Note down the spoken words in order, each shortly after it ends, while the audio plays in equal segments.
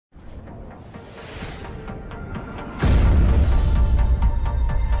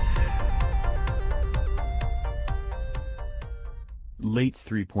late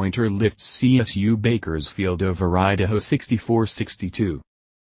three-pointer lifts CSU Bakersfield over Idaho 64-62.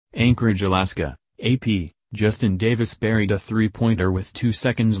 Anchorage, Alaska, AP, Justin Davis buried a three-pointer with 2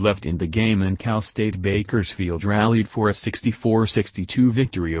 seconds left in the game, and Cal State Bakersfield rallied for a 64-62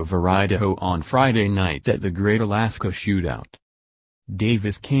 victory over Idaho on Friday night at the Great Alaska Shootout.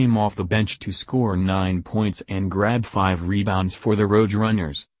 Davis came off the bench to score 9 points and grab 5 rebounds for the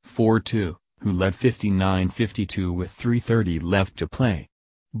Roadrunners, 4-2, who led 59-52 with 3:30 left to play.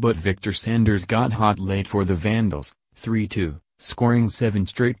 But Victor Sanders got hot late for the Vandals, 3-2, scoring 7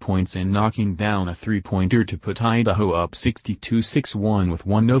 straight points and knocking down a three-pointer to put Idaho up 62-61 with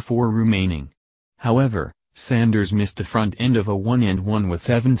 1:04 remaining. However, Sanders missed the front end of a 1-and-1 with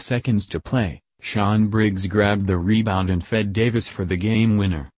 7 seconds to play. Shon Briggs grabbed the rebound and fed Davis for the game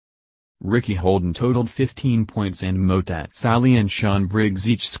winner. Rickey Holden totaled 15 points and Moataz and Shon Briggs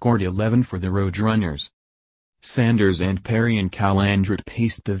each scored 11 for the Roadrunners. Sanders and Perry and Cal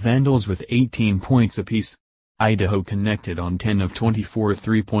paced the Vandals with 18 points apiece. Idaho connected on 10 of 24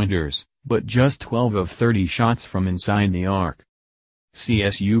 three-pointers, but just 12 of 30 shots from inside the arc.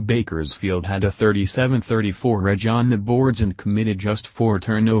 CSU Bakersfield had a 37-34 edge on the boards and committed just 4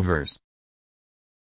 turnovers.